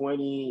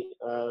 2020,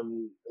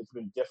 it's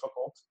been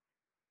difficult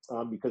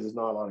because there's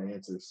not a lot of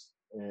answers.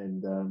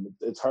 And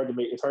it's hard to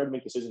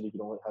make decisions if you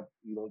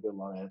don't get a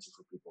lot of answers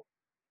for people.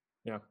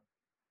 Yeah.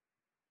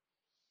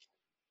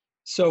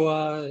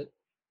 So,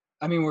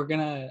 I mean,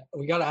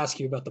 we got to ask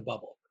you about the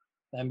bubble,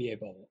 the NBA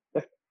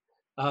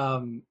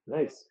bubble.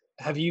 Nice.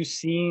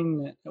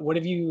 What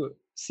have you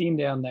seen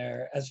down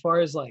there as far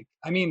as like,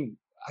 I mean,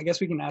 I guess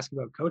we can ask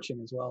about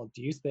coaching as well.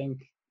 Do you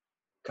think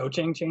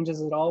coaching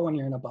changes at all when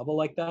you're in a bubble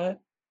like that?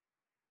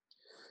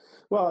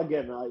 Well,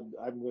 again,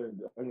 I'm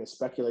going to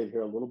speculate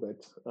here a little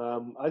bit.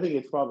 I think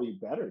it's probably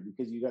better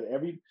because you got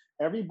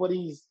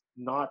everybody's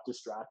not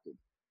distracted.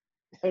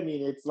 I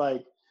mean, it's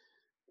like,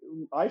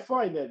 I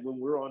find that when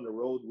we're on the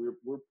road,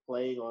 we're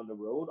playing on the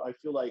road. I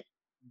feel like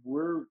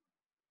we're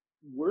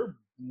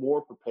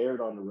more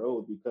prepared on the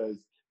road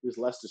because there's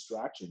less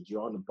distractions.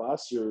 You're on the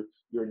bus, you're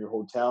in your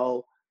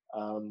hotel.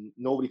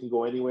 Nobody can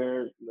go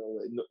anywhere.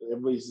 You know,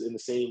 everybody's in the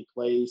same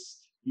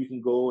place. You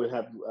can go and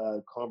have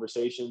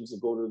conversations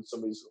and go to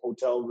somebody's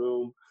hotel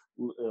room.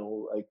 You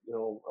know, like, you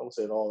know, I won't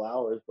say at all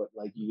hours, but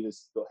like you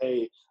just go,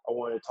 hey, I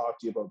want to talk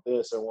to you about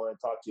this. I want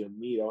to talk to you and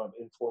meet. I have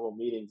informal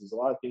meetings. There's a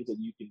lot of things that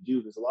you can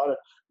do. There's a lot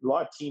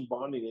of team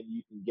bonding that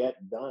you can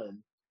get done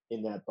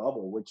in that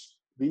bubble, which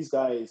a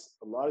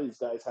lot of these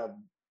guys have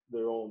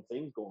their own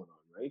things going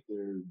on, right?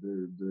 They're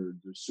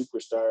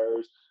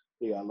superstars.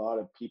 They got a lot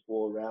of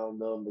people around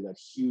them. They got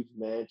huge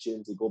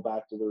mansions. They go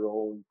back to their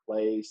own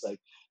place. Like,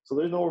 so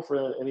there's nowhere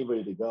for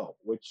anybody to go,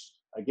 which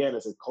again,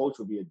 as a coach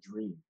would be a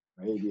dream,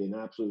 right? It'd be an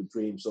absolute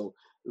dream. So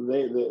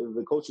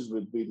the coaches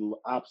would be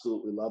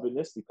absolutely loving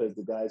this because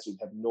the guys would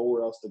have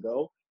nowhere else to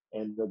go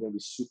and they're going to be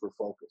super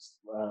focused.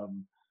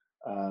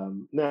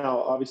 Now,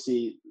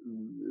 obviously,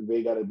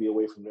 they got to be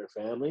away from their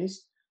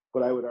families,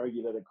 but I would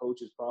argue that a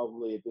coach is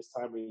probably at this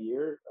time of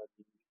year.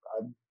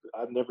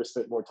 I've never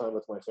spent more time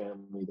with my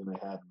family than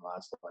I have in the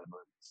last 5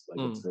 months.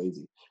 Like, it's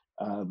crazy.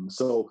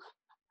 So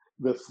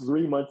the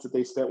 3 months that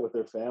they spent with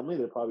their family,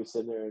 they're probably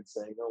sitting there and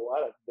saying, you know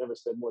what, I've never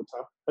spent more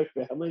time with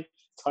my family.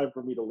 It's time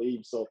for me to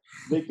leave. So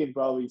they can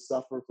probably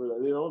suffer for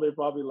that. You know, they're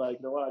probably like,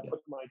 you know what, I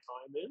put my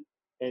time in.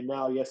 And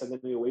now, yes, I'm going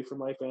to be away from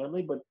my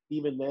family. But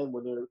even then,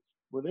 when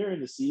when they're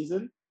in the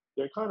season,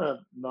 they're kind of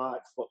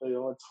not,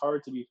 it's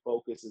hard to be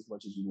focused as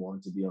much as you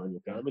want to be on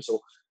your family. So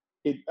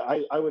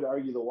I would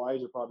argue the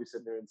Wives are probably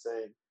sitting there and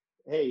saying,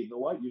 hey, you know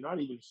what? You're not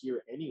even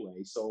here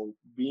anyway. So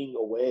being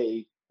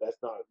away, that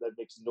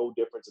makes no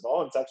difference at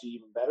all. It's actually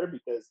even better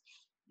because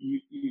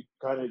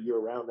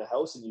you're around the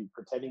house and you're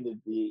pretending to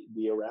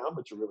be around,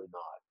 but you're really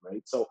not,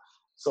 right? So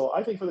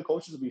I think for the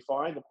coaches it'll be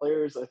fine. The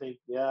players, I think,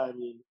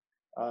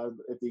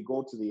 if they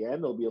go to the end,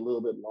 it'll be a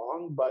little bit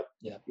long. But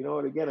you know,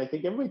 and again, I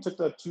think everybody took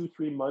the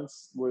 2-3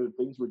 months where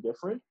things were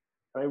different,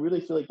 and I really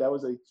feel like that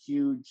was a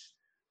huge.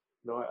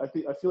 I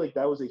feel like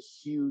that was a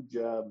huge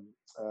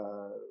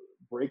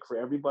break for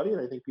everybody,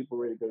 and I think people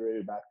are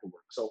ready back to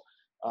work. So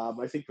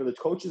I think for the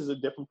coaches, a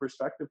different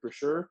perspective for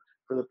sure.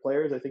 For the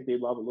players, I think they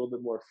love a little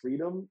bit more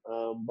freedom.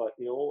 But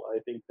I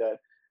think that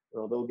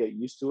they'll get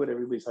used to it.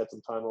 Everybody's had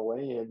some time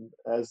away, and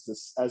as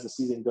the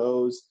season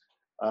goes,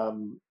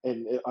 and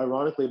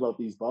ironically about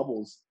these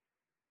bubbles,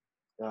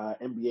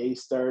 NBA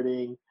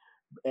starting,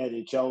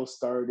 NHL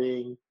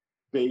starting,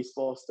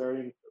 baseball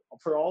starting.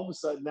 For all of a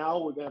sudden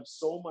now we're gonna have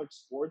so much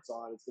sports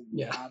on. It's gonna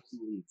be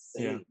absolutely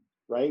insane,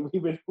 right?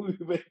 We've been.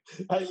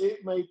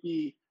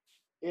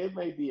 It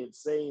might be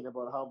insane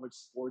about how much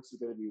sports are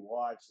going to be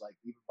watched. Like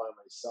even by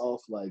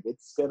myself, like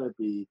it's going to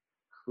be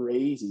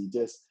crazy.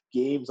 Just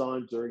games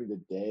on during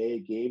the day,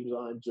 games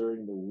on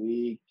during the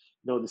week.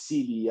 The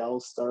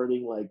CBL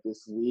starting like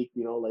this week.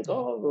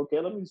 Oh,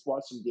 okay, let me just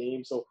watch some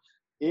games. So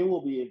it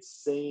will be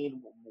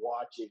insane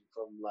watching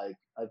from like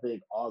I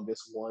think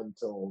August 1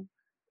 till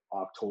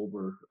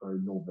October or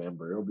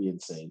November. It'll be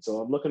insane. So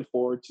I'm looking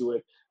forward to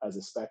it as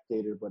a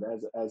spectator, but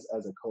as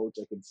a coach,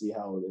 I can see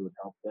how it would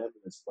help them,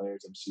 and as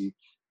players,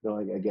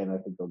 again, I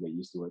think they'll get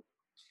used to it.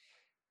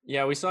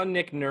 Yeah, we saw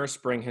Nick Nurse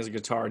bring his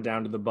guitar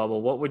down to the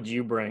bubble. What would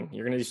you bring?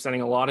 You're going to be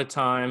spending a lot of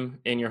time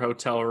in your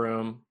hotel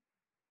room.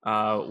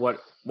 What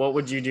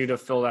would you do to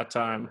fill that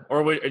time?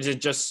 Or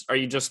are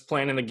you just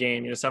playing in the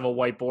game? You just have a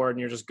whiteboard and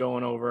you're just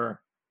going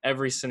over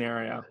every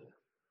scenario?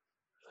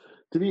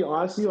 To be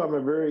honest with you, I'm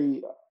a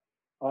very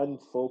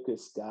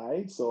unfocused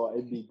guy, so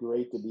it'd be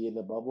great to be in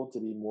the bubble to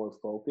be more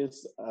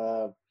focused.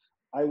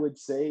 I would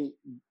say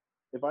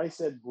if I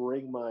said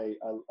bring I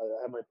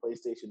have my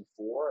PlayStation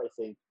 4, I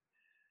think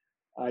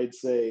I'd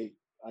say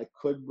I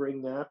could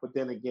bring that, but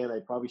then again, I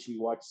probably should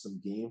watch some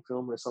game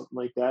film or something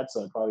like that,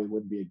 so it probably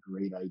wouldn't be a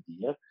great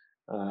idea.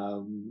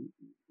 I'm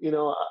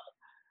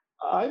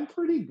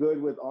pretty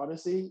good with,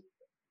 honestly,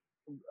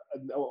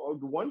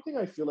 one thing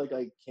I feel like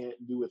I can't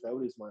do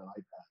without is my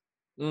iPad.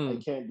 I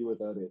can't do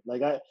without it.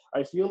 Like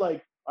I feel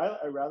like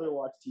I rather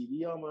watch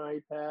TV on my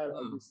iPad.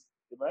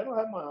 If I don't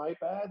have my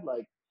iPad,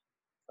 like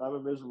I'm a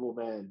miserable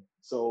man.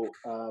 So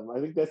I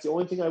think that's the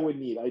only thing I would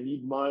need. I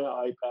need my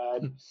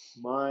iPad,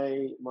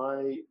 my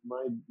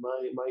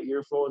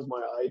earphones,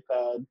 my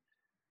iPad.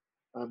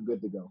 I'm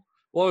good to go.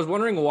 Well, I was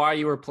wondering why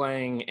you were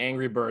playing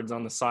Angry Birds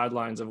on the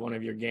sidelines of one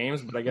of your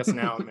games, but I guess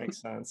now it makes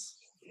sense.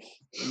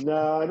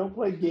 No, I don't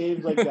play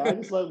games like that. I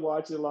just love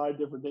watching a lot of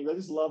different things. I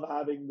just love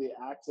having the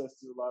access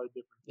to a lot of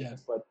different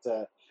things.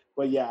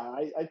 But yeah,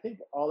 I think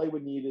all I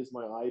would need is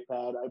my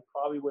iPad. I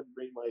probably wouldn't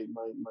bring my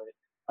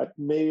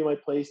maybe my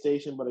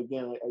PlayStation, but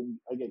again,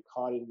 I get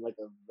caught in like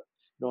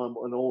I'm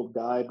an old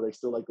guy, but I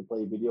still like to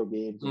play video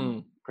games.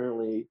 And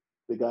apparently,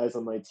 the guys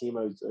on my team,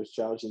 I was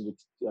challenging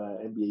to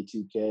NBA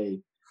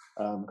 2K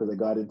because I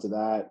got into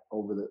that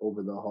over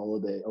the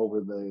holiday,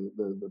 over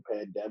the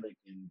pandemic,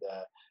 and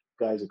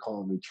guys are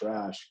calling me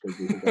trash because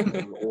they think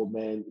I'm an old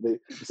man. They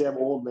say I'm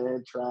old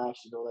man trash.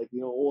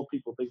 Old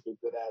people think they're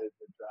good at it,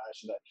 they're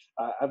trash. And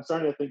I'm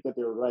starting to think that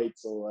they're right.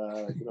 So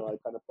I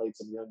kind of played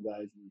some young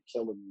guys and they're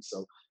killing me.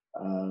 So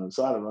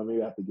I don't know.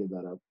 Maybe I have to give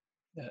that up.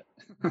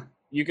 Yeah.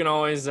 You can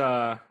always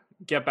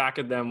get back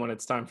at them when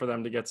it's time for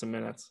them to get some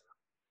minutes.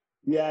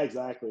 Yeah,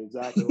 exactly.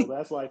 Well,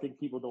 that's why I think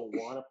people don't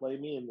want to play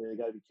me, and they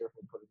got to be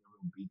careful putting a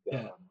little beat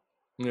down on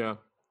them. Yeah.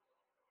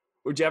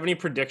 Would you have any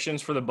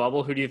predictions for the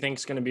bubble? Who do you think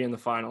is going to be in the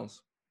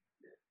finals?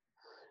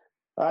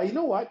 You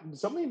know what?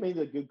 Somebody made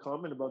a good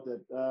comment about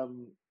that.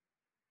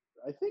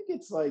 I think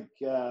it's like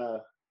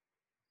the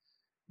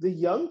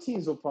young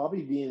teams will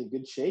probably be in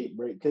good shape,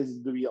 right?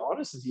 Because to be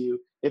honest with you,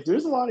 if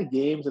there's a lot of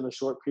games in a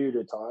short period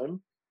of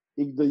time,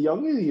 the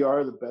younger you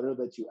are, the better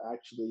that you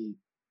actually,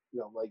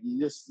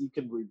 you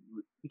can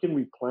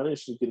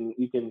replenish. You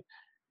can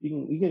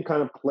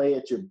kind of play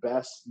at your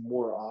best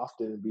more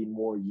often and be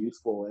more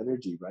youthful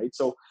energy, right?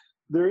 So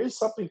there is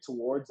something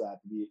towards that,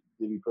 to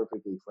be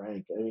perfectly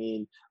frank. I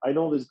mean, I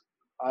know there's.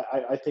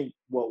 I think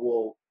what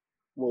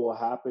will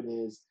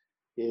happen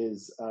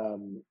is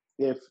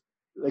if,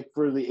 like,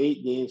 for the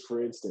 8 games,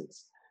 for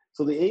instance.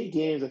 So the 8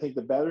 games, I think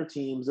the better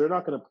teams, they're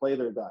not going to play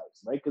their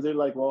guys, right? Because they're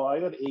like, well, I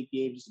got 8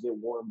 games just to get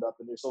warmed up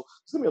in there. So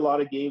there's going to be a lot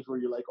of games where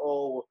you're like,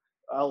 oh,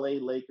 LA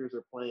Lakers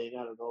are playing,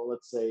 I don't know,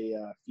 let's say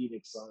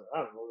Phoenix. I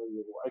don't know.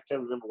 I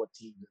can't remember what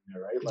team's in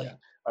there, right? Like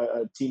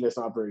a team that's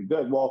not very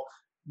good. Well,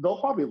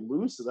 they'll probably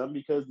lose to them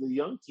because the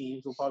young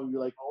teams will probably be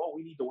like, oh,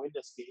 we need to win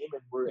this game,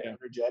 and we're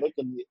energetic.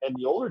 And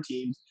the older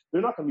teams,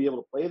 they're not going to be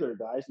able to play their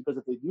guys, because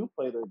if they do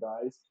play their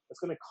guys, it's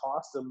going to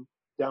cost them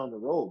down the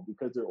road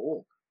because they're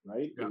old,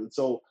 right? Yeah. And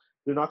so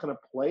they're not going to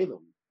play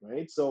them,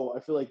 right? So I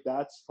feel like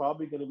that's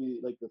probably going to be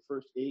like the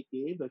first 8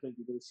 games. I think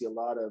you're going to see a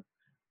lot of,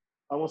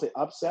 I won't say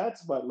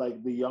upsets, but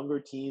like the younger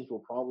teams will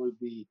probably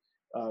be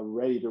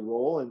ready to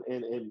roll and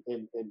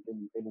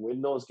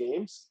win those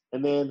games.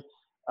 And then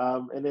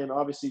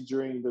obviously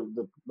during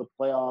the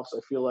playoffs, I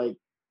feel like,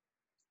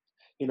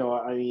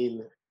 I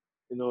mean,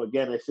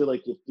 again, I feel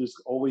like if there's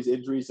always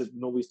injuries that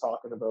nobody's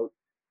talking about.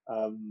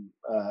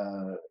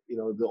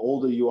 The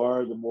older you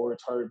are, the more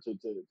it's hard to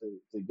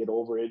get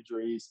over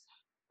injuries.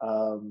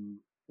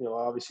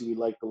 Obviously we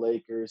like the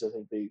Lakers. I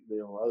think they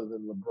other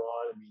than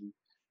LeBron, I mean,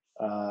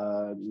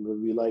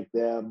 we like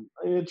them.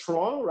 I mean,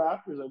 Toronto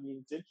Raptors, I mean,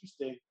 it's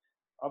interesting.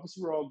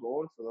 Obviously, we're all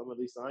going for them. At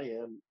least I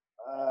am.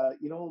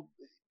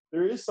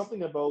 There is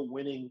something about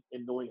winning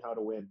and knowing how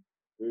to win.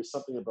 There is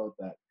something about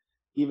that.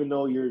 Even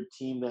though you're a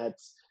team that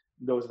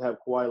doesn't have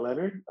Kawhi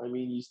Leonard, I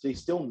mean, they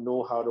still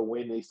know how to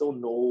win. They still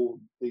know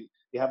they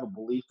have a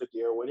belief that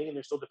they are winning, and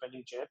they're still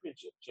defending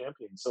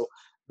champions. So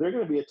they're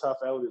going to be a tough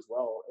out as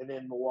well. And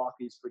then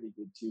Milwaukee's pretty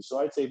good too. So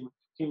I'd say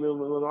Team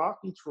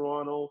Milwaukee,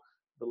 Toronto,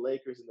 the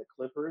Lakers, and the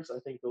Clippers. I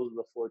think those are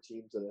the 4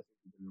 teams that I think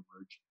are going to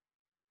emerge.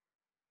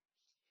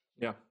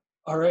 Yeah.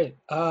 All right.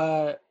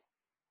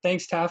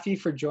 Thanks, Taffy,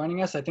 for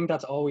joining us. I think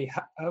that's all we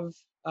have.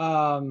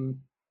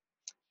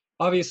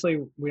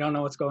 Obviously, we don't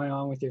know what's going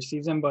on with your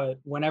season, but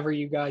whenever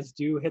you guys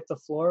do hit the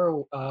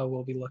floor,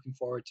 we'll be looking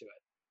forward to it.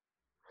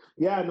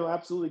 Yeah, no,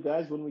 absolutely,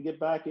 guys. When we get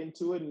back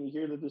into it and you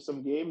hear that there's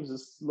some games,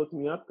 just look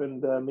me up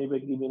and maybe I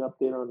can give you an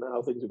update on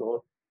how things are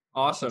going.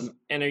 Awesome.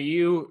 And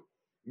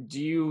do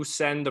you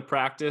send the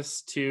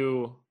practice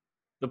to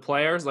the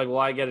players? Like, will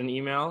I get an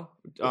email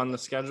on the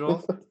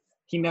schedule?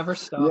 He never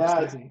stops,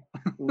 does he?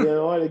 You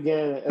know what?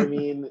 Again, I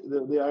mean,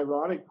 the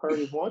ironic part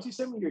is, why don't you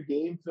send me your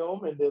game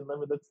film and then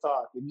let's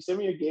talk. If you send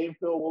me your game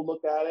film, we'll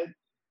look at it.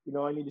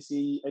 I need to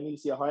see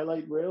a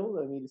highlight reel.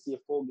 I need to see a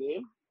full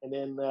game, and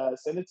then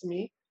send it to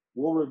me.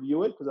 We'll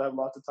review it because I have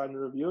lots of time to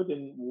review it,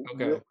 and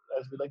we'll,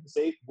 as we like to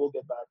say, we'll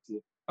get back to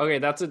you. Okay,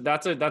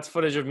 that's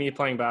footage of me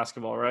playing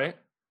basketball, right?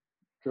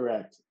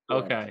 Correct.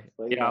 Okay.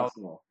 Yeah,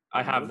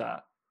 I have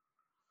that.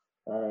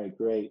 All right,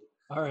 great.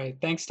 All right,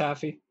 thanks,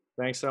 Taffy.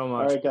 Thanks so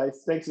much. All right,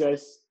 guys. Thanks,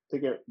 guys.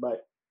 Take care. Bye.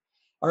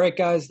 All right,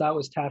 guys, that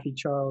was Taffy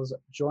Charles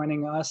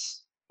joining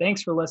us.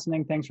 Thanks for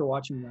listening. Thanks for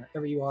watching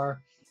wherever you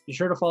are. Be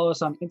sure to follow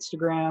us on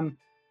Instagram.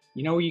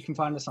 You know where you can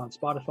find us on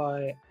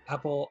Spotify,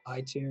 Apple,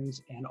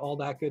 iTunes, and all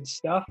that good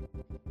stuff.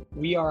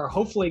 We are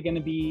hopefully going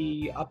to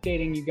be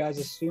updating you guys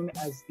as soon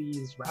as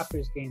these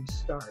Raptors games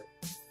start.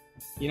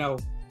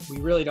 We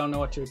really don't know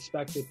what to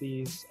expect with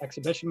these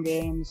exhibition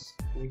games.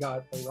 We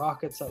got the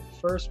Rockets up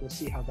first. We'll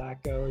see how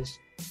that goes.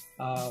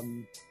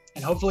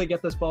 And hopefully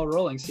get this ball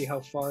rolling, see how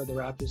far the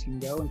Raptors can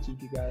go, and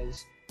keep you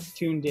guys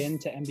tuned in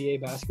to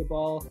NBA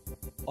basketball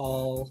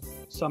all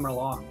summer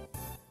long.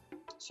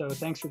 So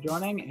thanks for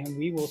joining, and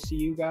we will see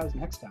you guys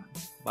next time.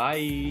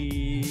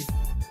 Bye.